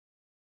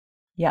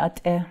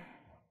Yaat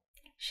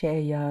she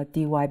ya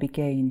DY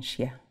Begay in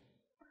she.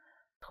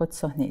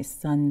 Trotsohni is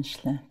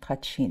sanshle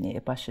trachini e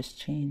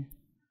bashichin.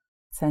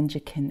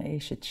 Sanjikin e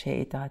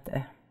she dat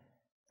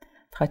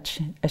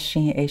Trach a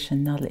shin e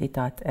null e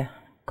dat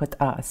got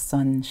a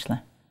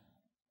sanshle.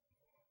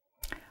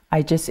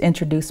 I just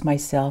introduced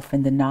myself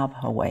in the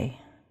Navajo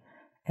way,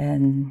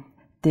 and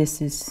this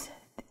is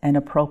an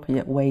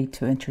appropriate way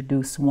to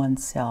introduce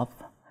oneself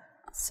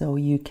so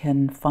you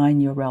can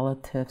find your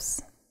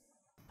relatives.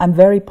 I'm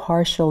very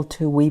partial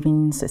to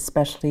weavings,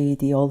 especially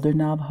the older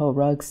Navajo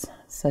rugs,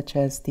 such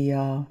as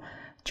the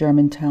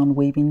Germantown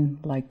weaving,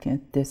 like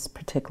this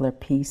particular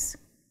piece.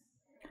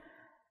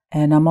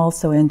 And I'm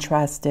also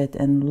interested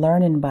in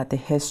learning about the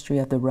history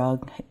of the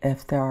rug,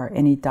 if there are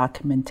any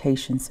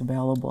documentations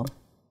available.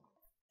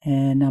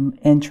 And I'm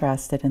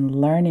interested in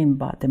learning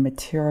about the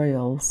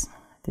materials,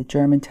 the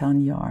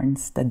Germantown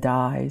yarns, the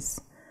dyes.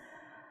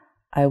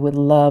 I would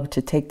love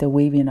to take the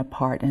weaving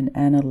apart and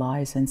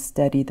analyze and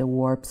study the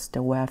warps,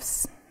 the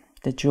wefts,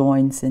 the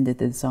joints in the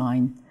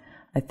design.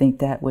 I think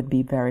that would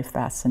be very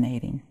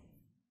fascinating.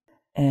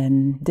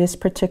 And this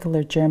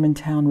particular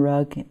Germantown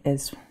rug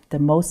is the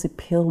most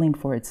appealing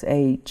for its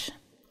age.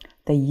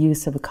 The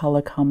use of a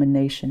color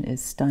combination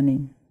is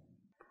stunning.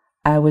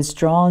 I was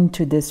drawn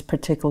to this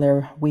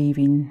particular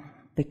weaving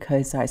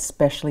because I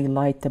especially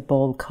like the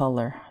bold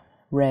color,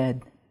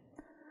 red.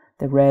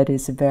 The red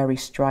is very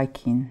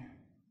striking.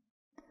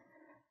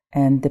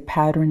 And the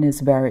pattern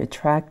is very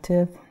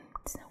attractive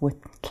with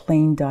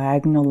clean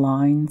diagonal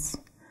lines.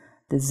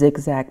 The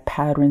zigzag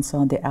patterns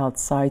on the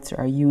outsides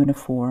are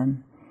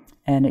uniform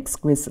and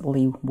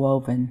exquisitely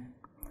woven.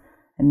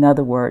 In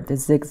other words, the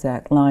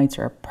zigzag lines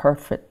are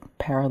perfect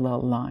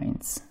parallel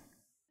lines.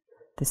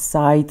 The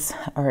sides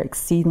are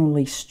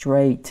exceedingly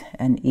straight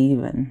and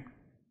even,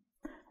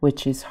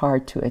 which is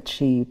hard to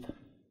achieve.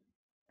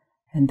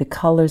 And the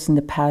colors and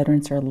the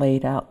patterns are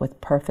laid out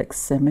with perfect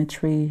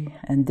symmetry,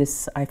 and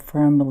this I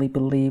firmly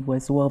believe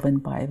was woven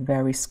by a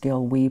very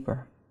skilled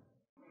weaver.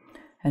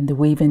 And the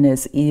weaving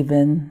is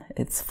even,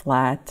 it's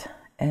flat,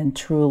 and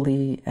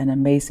truly an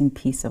amazing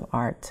piece of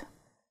art.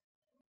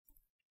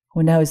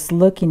 When I was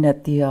looking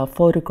at the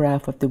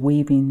photograph of the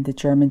weaving, the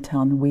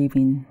Germantown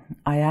weaving,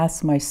 I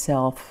asked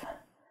myself,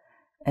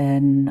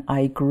 and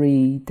I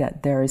agree,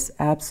 that there is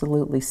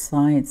absolutely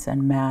science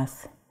and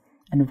math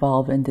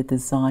involved in the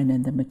design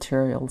and the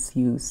materials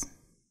used.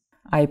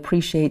 I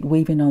appreciate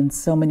weaving on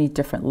so many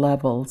different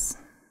levels.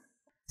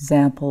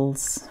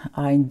 Examples,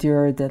 I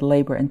endured the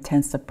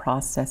labor-intensive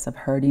process of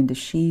herding the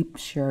sheep,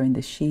 shearing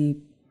the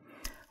sheep,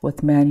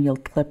 with manual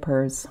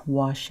clippers,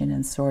 washing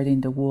and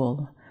sorting the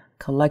wool,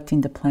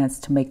 collecting the plants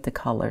to make the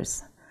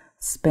colors,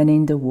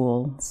 spinning the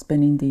wool,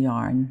 spinning the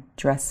yarn,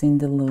 dressing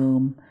the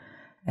loom,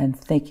 and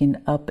thinking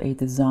up a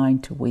design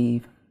to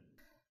weave.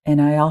 And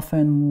I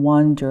often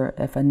wonder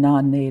if a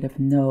non-native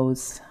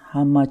knows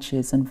how much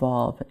is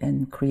involved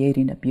in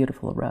creating a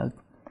beautiful rug.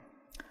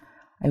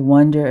 I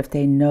wonder if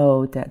they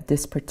know that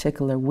this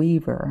particular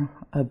weaver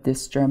of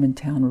this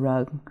Germantown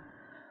rug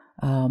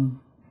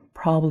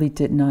probably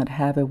did not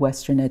have a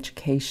Western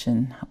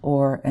education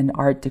or an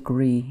art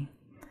degree,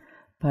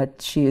 but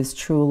she is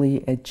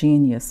truly a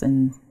genius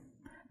in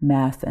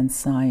math and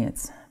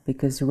science,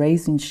 because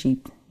raising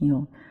sheep,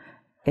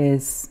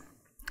 is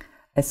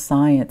a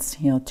science,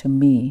 to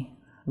me.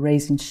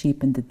 Raising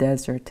sheep in the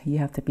desert, you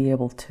have to be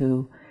able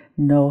to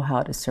know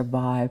how to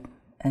survive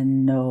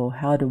and know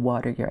how to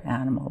water your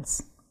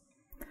animals.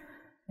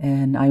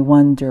 And I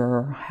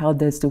wonder, how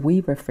does the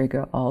weaver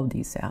figure all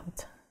these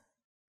out?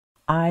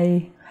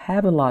 I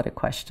have a lot of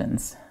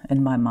questions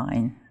in my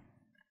mind.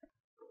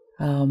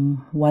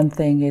 One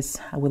thing is,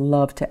 I would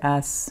love to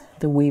ask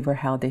the weaver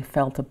how they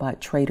felt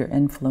about trader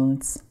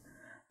influence,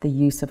 the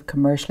use of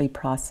commercially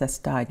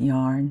processed dyed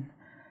yarn,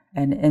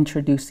 and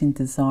introducing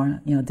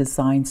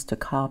designs to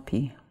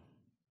copy.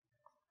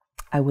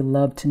 I would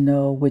love to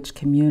know which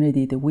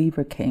community the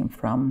weaver came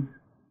from,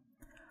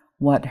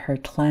 what her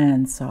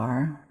clans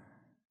are,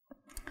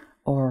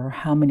 or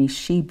how many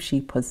sheep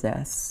she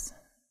possessed.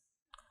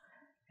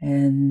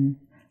 And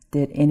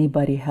did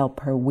anybody help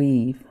her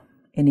weave?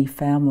 Any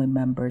family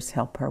members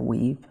help her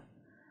weave?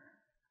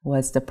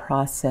 Was the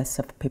process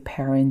of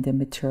preparing the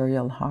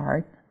material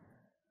hard?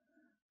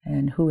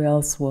 And who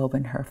else wove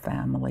in her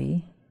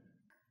family?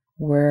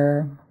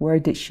 Where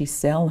did she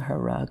sell her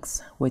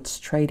rugs?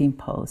 Which trading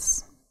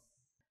posts?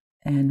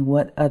 And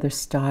what other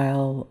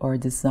style or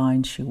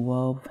design she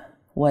wove?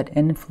 What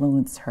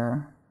influenced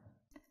her?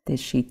 Did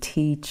she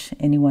teach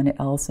anyone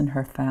else in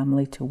her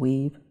family to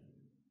weave?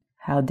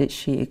 How did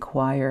she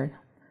acquire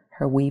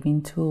her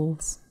weaving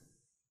tools?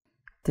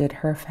 Did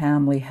her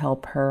family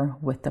help her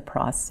with the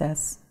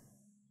process?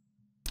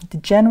 The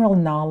general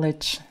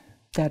knowledge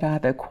that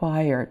I've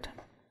acquired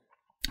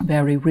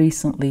very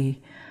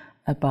recently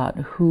about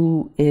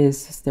who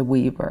is the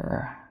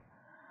weaver,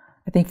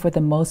 I think for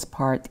the most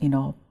part,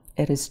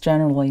 it is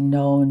generally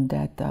known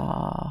that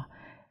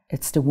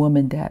it's the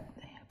woman that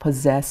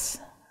possess,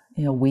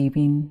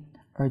 weaving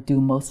or do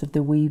most of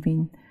the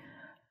weaving.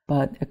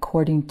 But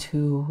according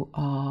to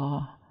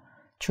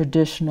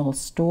traditional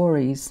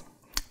stories,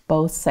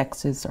 both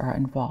sexes are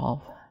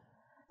involved.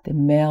 The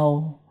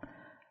male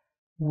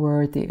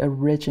were the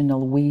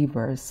original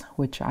weavers,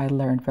 which I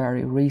learned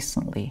very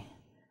recently.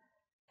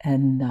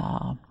 And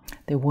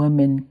the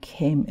women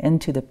came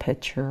into the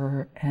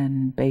picture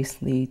and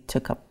basically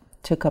took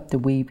up the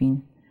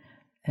weaving.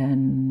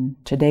 And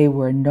today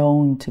we're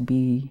known to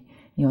be,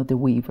 the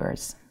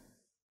weavers.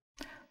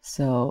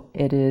 So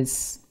it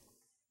is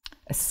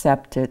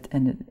accepted,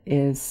 and it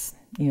is,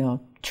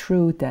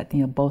 true that,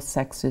 both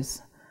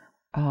sexes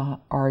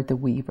are the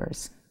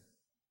weavers.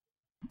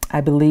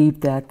 I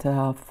believe that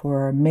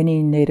for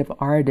many Native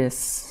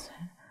artists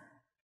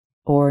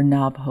or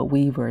Navajo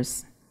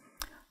weavers,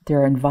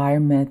 their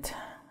environment,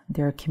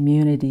 their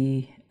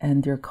community,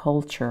 and their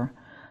culture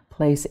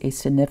plays a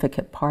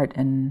significant part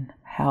in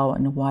how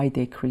and why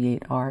they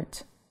create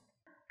art.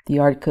 The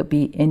art could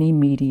be any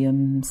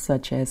medium,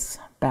 such as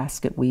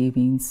basket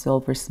weaving,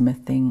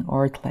 silversmithing,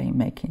 or clay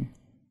making.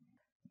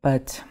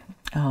 But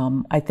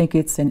I think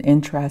it's an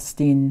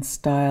interesting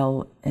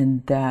style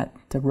in that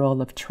the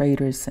role of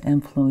traders'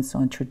 influence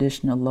on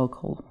traditional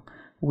local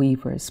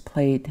weavers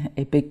played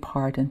a big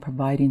part in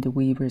providing the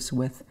weavers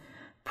with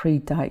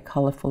pre-dyed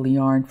colorful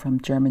yarn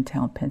from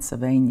Germantown,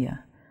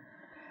 Pennsylvania.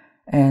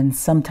 And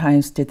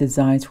sometimes the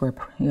designs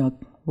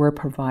were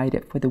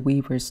provided for the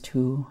weavers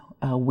to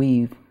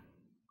weave.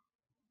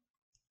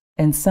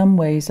 In some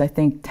ways, I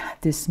think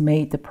this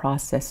made the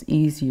process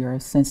easier,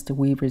 since the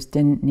weavers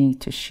didn't need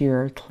to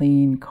shear,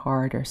 clean,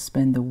 card, or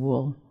spin the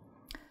wool.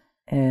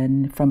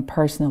 And from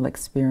personal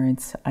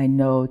experience, I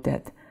know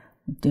that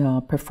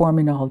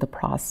performing all the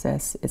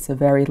process is a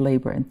very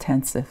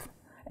labor-intensive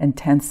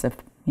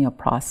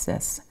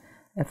process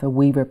if a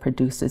weaver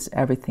produces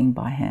everything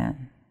by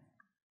hand.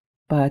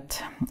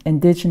 But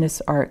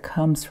indigenous art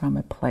comes from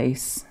a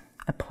place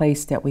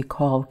that we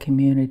call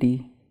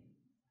community.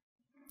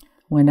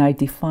 When I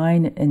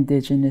define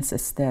indigenous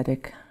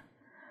aesthetic,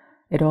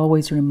 it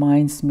always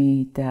reminds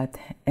me that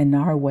in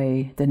our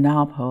way, the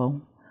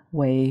Navajo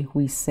way,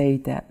 we say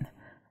that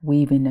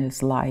weaving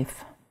is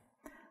life.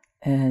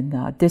 And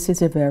this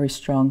is a very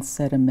strong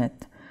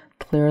sentiment,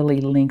 clearly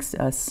links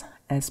us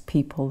as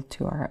people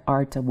to our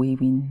art of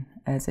weaving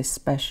as a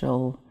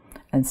special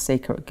and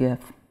sacred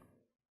gift.